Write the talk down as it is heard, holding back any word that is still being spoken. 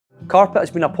Carpet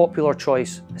has been a popular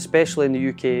choice, especially in the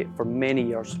UK, for many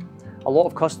years. A lot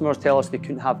of customers tell us they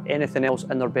couldn't have anything else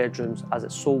in their bedrooms as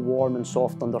it's so warm and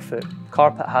soft underfoot.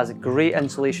 Carpet has a great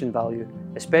insulation value,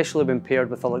 especially when paired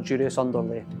with a luxurious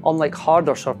underlay. Unlike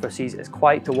harder surfaces, it's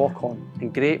quiet to walk on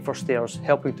and great for stairs,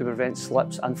 helping to prevent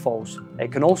slips and falls.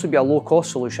 It can also be a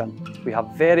low-cost solution. We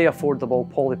have very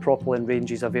affordable polypropylene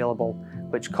ranges available,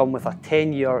 which come with a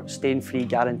 10-year stain-free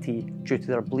guarantee due to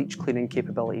their bleach cleaning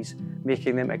capabilities,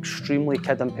 making them extremely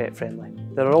kid and pet friendly.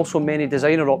 There are also many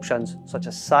designer options such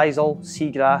as sisal,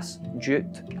 seagrass,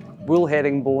 jute, wool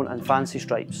herringbone and fancy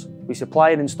stripes. We supply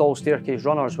and install staircase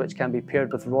runners which can be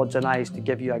paired with rods and eyes to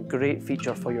give you a great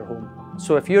feature for your home.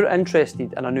 So if you're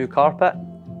interested in a new carpet,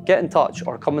 get in touch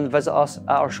or come and visit us at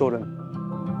our showroom.